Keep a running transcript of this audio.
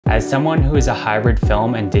As someone who is a hybrid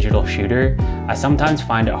film and digital shooter, I sometimes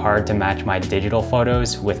find it hard to match my digital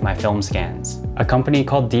photos with my film scans. A company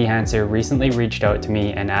called Dehancer recently reached out to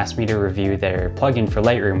me and asked me to review their plugin for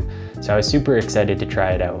Lightroom, so I was super excited to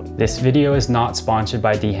try it out. This video is not sponsored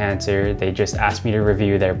by Dehancer, they just asked me to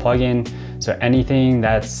review their plugin, so anything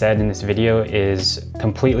that's said in this video is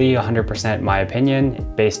completely 100% my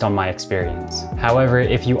opinion based on my experience. However,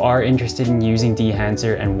 if you are interested in using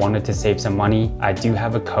Dehancer and wanted to save some money, I do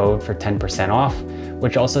have a code for 10% off,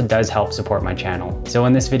 which also does help support my channel. So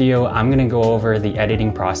in this video, I'm gonna go over the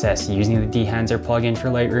editing process using the Dehancer plugin for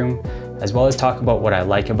Lightroom, as well as talk about what I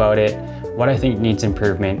like about it, what I think needs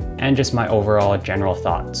improvement, and just my overall general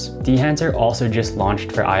thoughts. Dehancer also just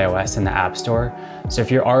launched for iOS in the App Store, so if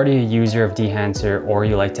you're already a user of Dehancer or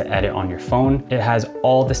you like to edit on your phone, it has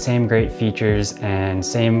all the same great features and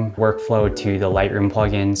same workflow to the Lightroom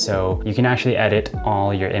plugin, so you can actually edit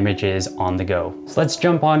all your images on the go. So let's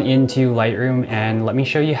jump on into Lightroom and let me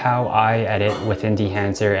show you how I edit within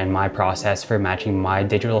Dehancer and my process for matching my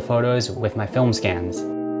digital photos with my film scans.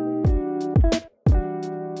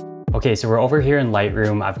 Okay, so we're over here in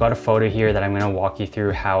Lightroom. I've got a photo here that I'm gonna walk you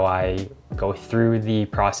through how I go through the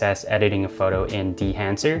process editing a photo in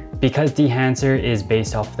Dehancer. Because Dehancer is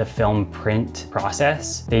based off the film print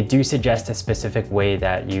process, they do suggest a specific way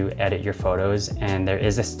that you edit your photos, and there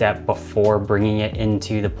is a step before bringing it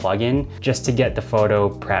into the plugin just to get the photo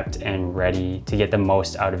prepped and ready to get the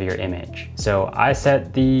most out of your image. So I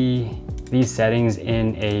set these settings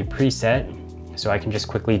in a preset, so I can just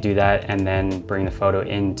quickly do that and then bring the photo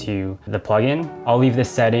into the plugin. I'll leave the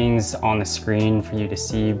settings on the screen for you to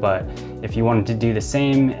see, but if you wanted to do the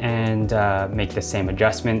same and make the same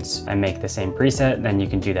adjustments and make the same preset, then you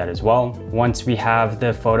can do that as well. Once we have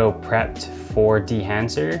the photo prepped for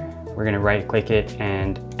Dehancer, we're gonna right click it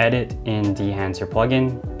and edit in Dehancer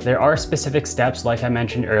plugin. There are specific steps, like I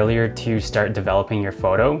mentioned earlier, to start developing your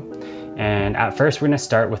photo. And at first we're gonna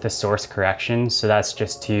start with a source correction. So that's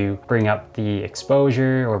just to bring up the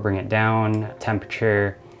exposure or bring it down,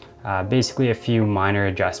 temperature, basically a few minor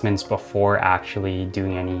adjustments before actually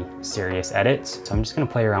doing any serious edits. So I'm just gonna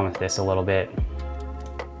play around with this a little bit.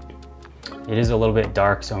 It is a little bit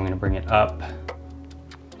dark, so I'm gonna bring it up.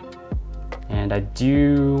 And I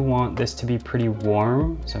do want this to be pretty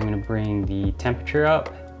warm, so I'm gonna bring the temperature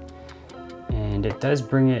up. And it does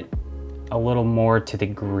bring it a little more to the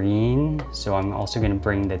green, so I'm also going to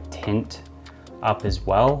bring the tint up as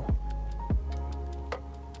well.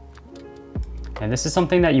 And this is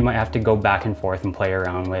something that you might have to go back and forth and play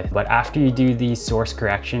around with, but after you do the source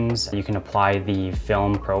corrections, you can apply the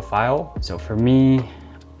film profile. So for me,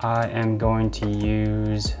 I am going to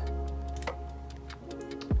use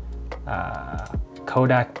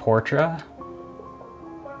Kodak Portra.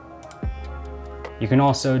 You can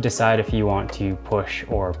also decide if you want to push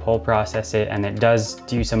or pull process it, and it does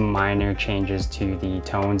do some minor changes to the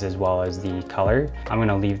tones as well as the color. I'm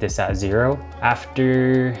gonna leave this at 0.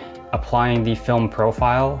 After applying the film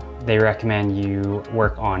profile, they recommend you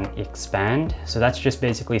work on expand. So that's just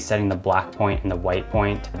basically setting the black point and the white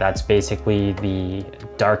point. That's basically the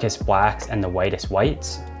darkest blacks and the whitest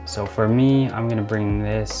whites. So for me, I'm gonna bring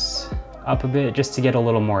this up a bit just to get a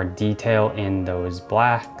little more detail in those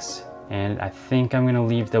blacks. And I think I'm gonna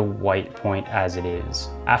leave the white point as it is.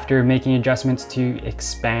 After making adjustments to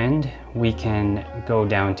expand, we can go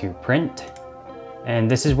down to print.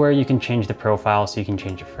 And this is where you can change the profile, so you can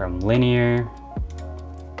change it from linear,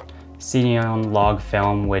 Cineon log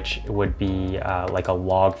film, which would be like a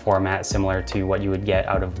log format similar to what you would get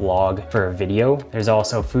out of log for a video. There's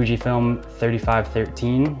also Fujifilm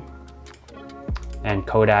 3513 and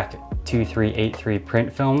Kodak 2383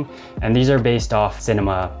 print film, and these are based off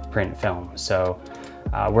cinema print film. So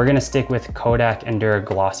we're gonna stick with Kodak Endura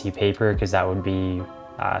glossy paper because that would be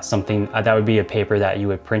that would be a paper that you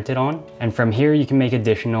would print it on. And from here you can make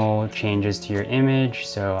additional changes to your image.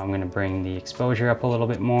 So I'm gonna bring the exposure up a little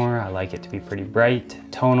bit more. I like it to be pretty bright.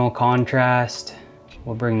 Tonal contrast,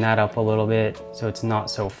 we'll bring that up a little bit so it's not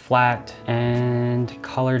so flat. And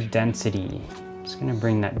color density, just gonna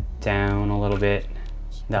bring that down a little bit.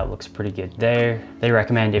 That looks pretty good there. They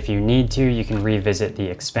recommend if you need to, you can revisit the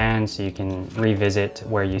expand, so you can revisit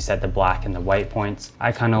where you set the black and the white points.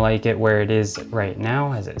 I kind of like it where it is right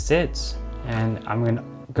now as it sits. And I'm gonna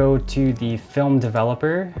go to the film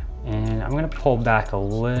developer and I'm gonna pull back a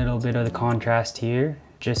little bit of the contrast here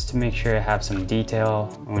just to make sure I have some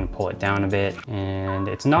detail. I'm gonna pull it down a bit, and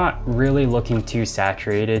it's not really looking too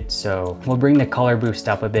saturated, so we'll bring the color boost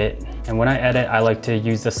up a bit. And when I edit, I like to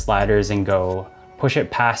use the sliders and go push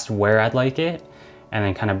it past where I'd like it, and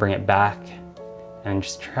then kind of bring it back and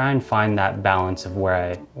just try and find that balance of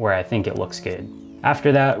where I think it looks good.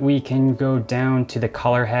 After that, we can go down to the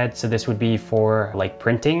color head. So this would be for like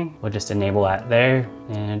printing. We'll just enable that there.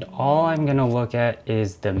 And all I'm gonna look at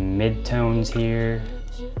is the midtones here.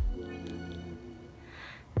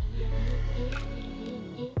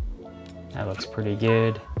 That looks pretty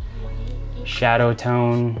good. Shadow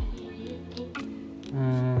tone.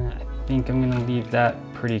 I think I'm gonna leave that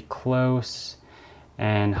pretty close.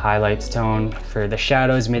 And highlights tone. For the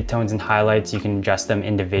shadows, midtones, and highlights, you can adjust them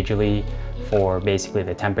individually for basically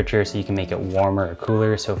the temperature, so you can make it warmer or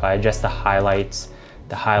cooler. So if I adjust the highlights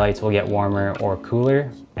will get warmer or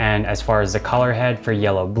cooler. And as far as the color head for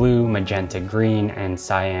yellow, blue, magenta, green, and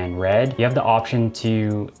cyan red, you have the option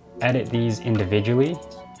to edit these individually.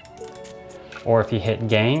 Or if you hit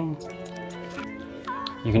gang,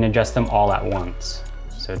 you can adjust them all at once.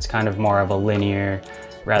 So it's kind of more of a linear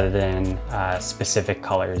rather than specific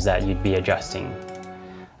colors that you'd be adjusting.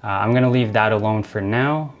 I'm gonna leave that alone for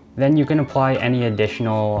now. Then you can apply any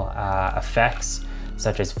additional effects,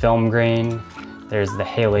 such as film grain. There's the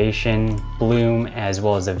halation, bloom, as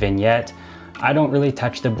well as a vignette. I don't really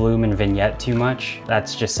touch the bloom and vignette too much.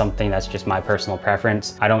 That's just my personal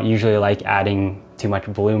preference. I don't usually like adding too much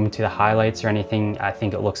bloom to the highlights or anything. I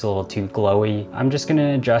think it looks a little too glowy. I'm just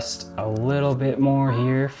gonna adjust a little bit more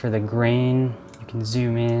here for the grain. You can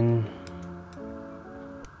zoom in.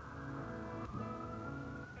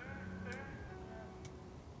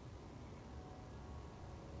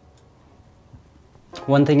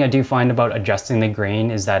 One thing I do find about adjusting the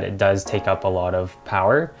grain is that it does take up a lot of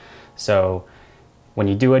power. So when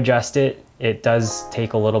you do adjust it, it does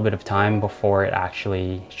take a little bit of time before it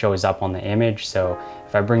actually shows up on the image. So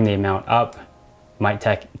if I bring the amount up, it might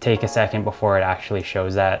take a second before it actually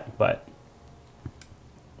shows that. But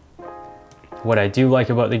what I do like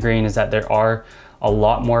about the grain is that there are a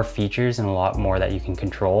lot more features and a lot more that you can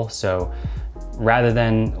control. So rather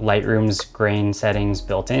than Lightroom's grain settings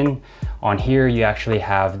built in, on here you actually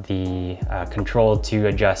have the control to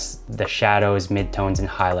adjust the shadows, midtones, and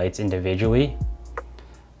highlights individually.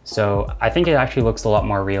 So I think it actually looks a lot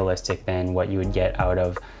more realistic than what you would get out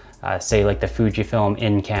of say like the Fujifilm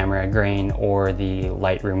in-camera grain or the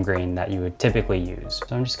Lightroom grain that you would typically use.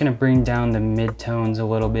 So I'm just gonna bring down the midtones a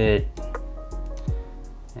little bit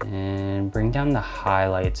and bring down the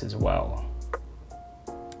highlights as well.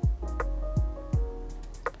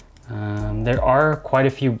 There are quite a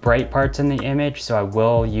few bright parts in the image, so I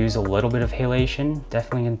will use a little bit of halation.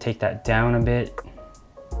 Definitely gonna take that down a bit.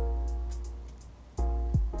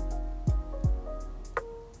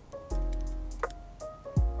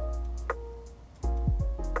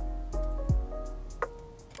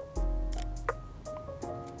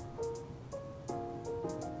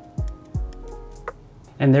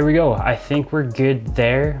 And there we go. I think we're good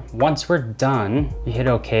there. Once we're done, you hit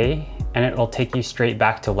OK, and it'll take you straight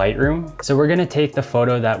back to Lightroom. So we're gonna take the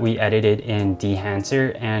photo that we edited in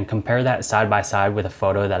Dehancer and compare that side by side with a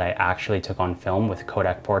photo that I actually took on film with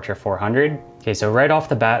Kodak Portra 400. Okay, so right off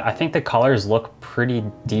the bat, I think the colors look pretty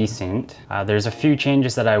decent. There's a few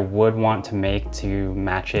changes that I would want to make to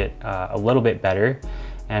match it a little bit better.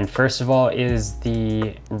 And first of all is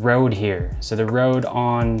the road here. So the road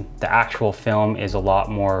on the actual film is a lot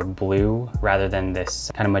more blue rather than this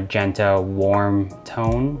kind of magenta warm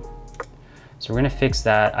tone. So we're gonna fix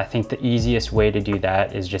that. I think the easiest way to do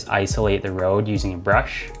that is just isolate the road using a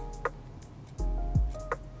brush.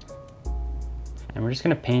 And we're just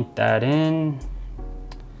gonna paint that in.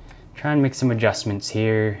 Try and make some adjustments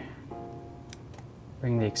here.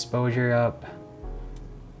 Bring the exposure up.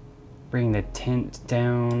 Bring the tint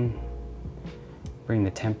down, bring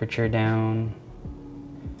the temperature down,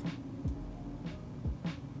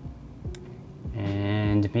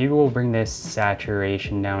 and maybe we'll bring this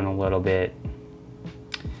saturation down a little bit.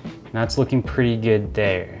 That's looking pretty good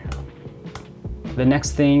there. The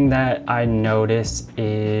next thing that I notice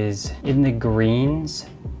is in the greens,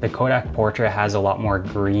 the Kodak Portra has a lot more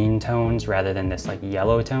green tones rather than this like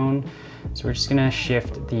yellow tone. So we're just gonna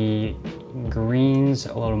shift the greens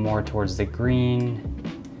a little more towards the green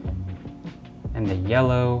and the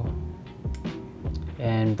yellow,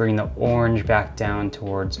 and bring the orange back down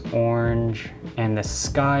towards orange. And the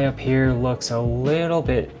sky up here looks a little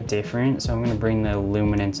bit different, so I'm gonna bring the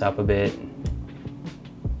luminance up a bit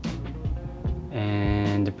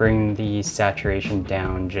and bring the saturation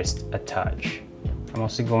down just a touch. I'm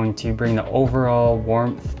also going to bring the overall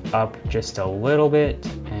warmth up just a little bit,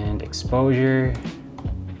 and exposure,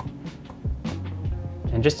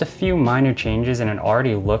 and just a few minor changes, and it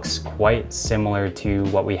already looks quite similar to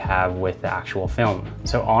what we have with the actual film.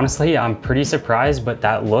 So honestly, I'm pretty surprised, but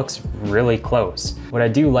that looks really close. What I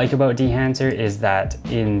do like about Dehancer is that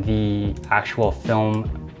in the actual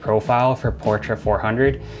film profile for Portra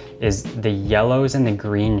 400 is the yellows and the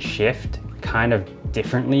green shift kind of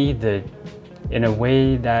differently, in a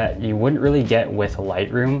way that you wouldn't really get with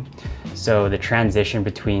Lightroom. So the transition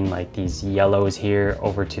between like these yellows here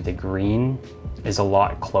over to the green is a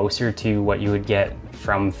lot closer to what you would get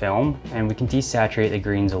from film. And we can desaturate the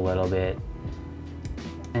greens a little bit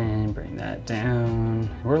and bring that down.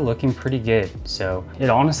 We're looking pretty good. So it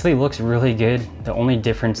honestly looks really good. The only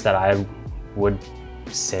difference that I would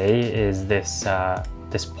say is this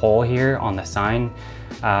this pole here on the sign.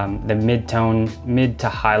 The mid to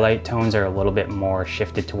highlight tones are a little bit more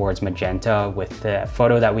shifted towards magenta with the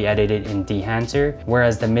photo that we edited in Dehancer,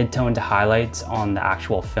 whereas the mid-tone to highlights on the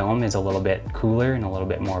actual film is a little bit cooler and a little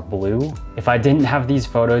bit more blue. If I didn't have these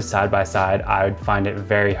photos side by side, I would find it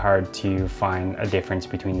very hard to find a difference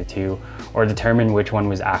between the two or determine which one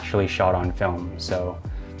was actually shot on film. So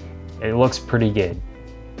it looks pretty good.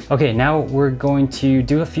 Okay, now we're going to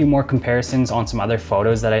do a few more comparisons on some other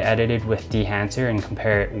photos that I edited with Dehancer and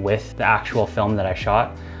compare it with the actual film that I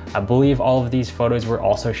shot. I believe all of these photos were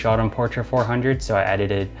also shot on Portra 400, so I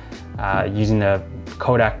edited using the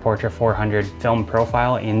Kodak Portra 400 film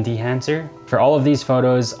profile in Dehancer. For all of these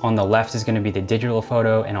photos, on the left is going to be the digital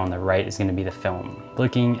photo and on the right is going to be the film.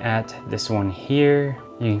 Looking at this one here,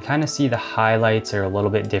 you can kind of see the highlights are a little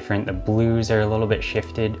bit different. The blues are a little bit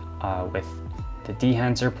shifted with the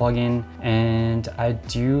Dehancer plugin, and I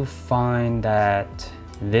do find that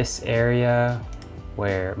this area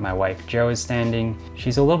where my wife Jo is standing,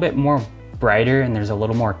 she's a little bit more brighter and there's a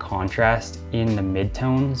little more contrast in the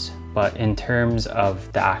midtones, but in terms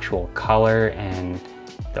of the actual color and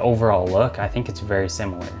the overall look, I think it's very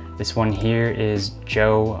similar. This one here is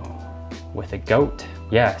Jo with a goat.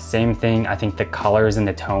 Yeah, same thing. I think the colors and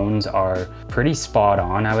the tones are pretty spot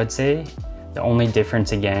on, I would say. The only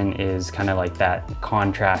difference again is kind of like that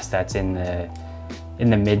contrast that's in the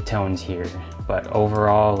midtones here. But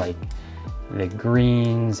overall, like the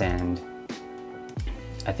greens, and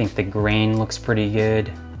I think the grain looks pretty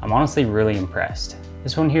good. I'm honestly really impressed.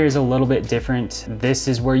 This one here is a little bit different. This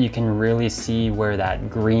is where you can really see where that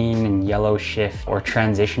green and yellow shift or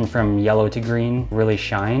transition from yellow to green really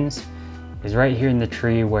shines. Is right here in the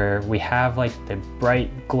tree where we have like the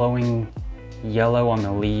bright glowing yellow on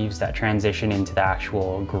the leaves that transition into the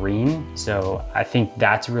actual green. So I think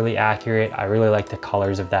that's really accurate. I really like the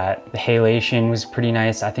colors of that. The halation was pretty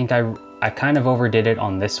nice. I think I kind of overdid it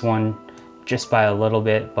on this one just by a little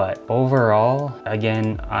bit, but overall,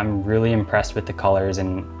 again, I'm really impressed with the colors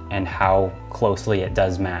and how closely it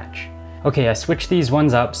does match. Okay, I switched these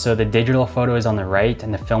ones up so the digital photo is on the right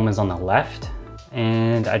and the film is on the left.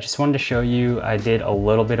 And I just wanted to show you, I did a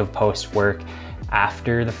little bit of post work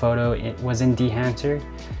after the photo it was in Dehancer,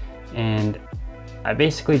 and I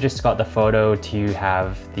basically just got the photo to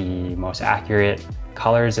have the most accurate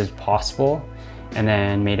colors as possible and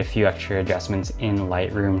then made a few extra adjustments in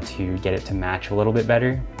Lightroom to get it to match a little bit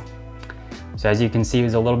better. So as you can see, it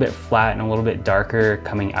was a little bit flat and a little bit darker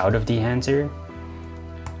coming out of Dehancer,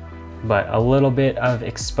 but a little bit of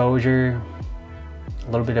exposure,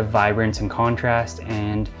 a little bit of vibrance and contrast,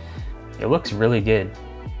 and it looks really good.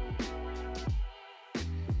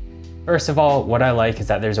 First of all, what I like is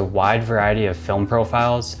that there's a wide variety of film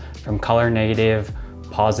profiles from color negative,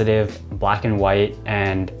 positive, black and white,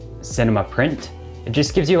 and cinema print. It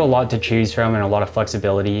just gives you a lot to choose from and a lot of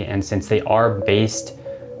flexibility, and since they are based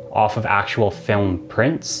off of actual film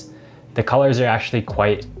prints, the colors are actually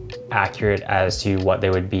quite accurate as to what they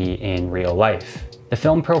would be in real life. The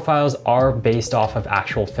film profiles are based off of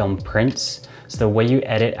actual film prints, so the way you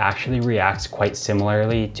edit actually reacts quite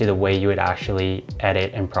similarly to the way you would actually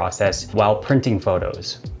edit and process while printing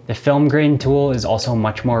photos. The film grain tool is also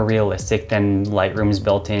much more realistic than Lightroom's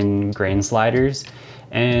built-in grain sliders,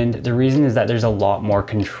 and the reason is that there's a lot more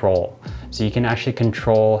control. So you can actually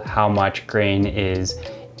control how much grain is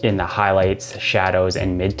in the highlights, shadows,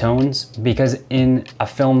 and midtones, because in a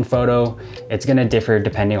film photo, it's gonna differ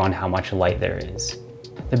depending on how much light there is.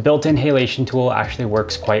 The built-in halation tool actually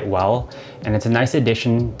works quite well, and it's a nice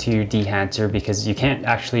addition to Dehancer because you can't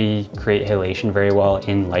actually create halation very well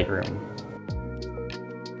in Lightroom.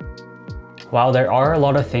 While there are a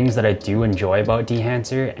lot of things that I do enjoy about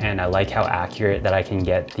Dehancer, and I like how accurate that I can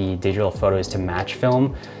get the digital photos to match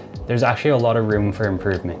film, there's actually a lot of room for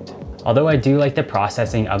improvement. Although I do like the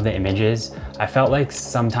processing of the images, I felt like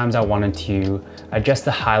sometimes I wanted to adjust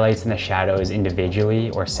the highlights and the shadows individually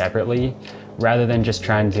or separately, rather than just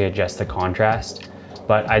trying to adjust the contrast.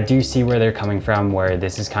 But I do see where they're coming from, where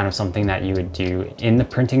this is kind of something that you would do in the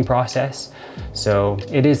printing process. So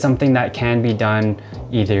it is something that can be done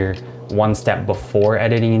either one step before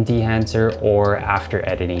editing in Dehancer or after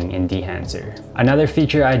editing in Dehancer. Another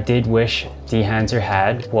feature I did wish Dehancer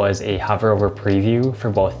had was a hover over preview for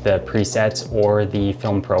both the presets or the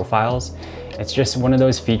film profiles. It's just one of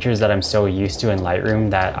those features that I'm so used to in Lightroom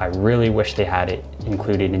that I really wish they had it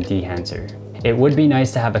included in Dehancer. It would be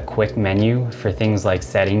nice to have a quick menu for things like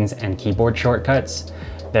settings and keyboard shortcuts.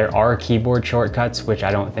 There are keyboard shortcuts, which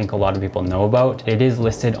I don't think a lot of people know about. It is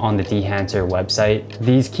listed on the Dehancer website.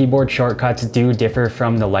 These keyboard shortcuts do differ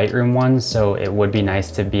from the Lightroom ones, so it would be nice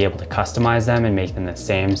to be able to customize them and make them the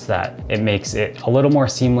same so that it makes it a little more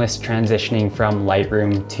seamless transitioning from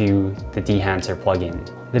Lightroom to the Dehancer plugin.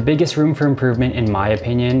 The biggest room for improvement, in my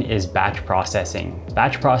opinion, is batch processing.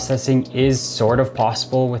 Batch processing is sort of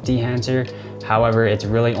possible with Dehancer. However, it's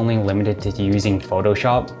really only limited to using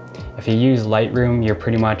Photoshop. If you use Lightroom, you're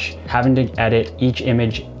pretty much having to edit each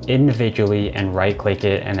image individually and right-click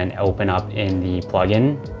it and then open up in the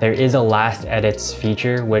plugin. There is a last edits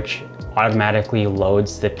feature which automatically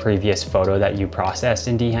loads the previous photo that you processed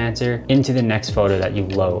in Dehancer into the next photo that you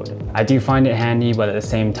load. I do find it handy, but at the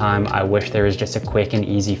same time, I wish there was just a quick and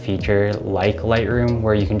easy feature like Lightroom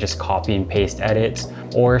where you can just copy and paste edits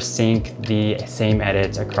or sync the same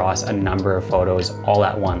edits across a number of photos all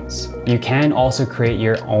at once. You can also create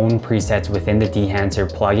your own presets within the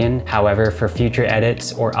Dehancer plugin. However, for future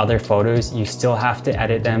edits or other photos, you still have to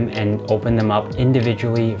edit them and open them up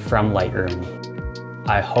individually from Lightroom.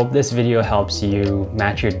 I hope this video helps you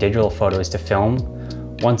match your digital photos to film.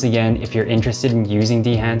 Once again, if you're interested in using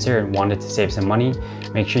Dehancer and wanted to save some money,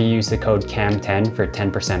 make sure you use the code CAM10 for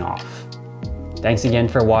 10% off. Thanks again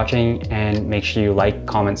for watching, and make sure you like,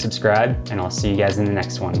 comment, subscribe, and I'll see you guys in the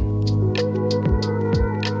next one.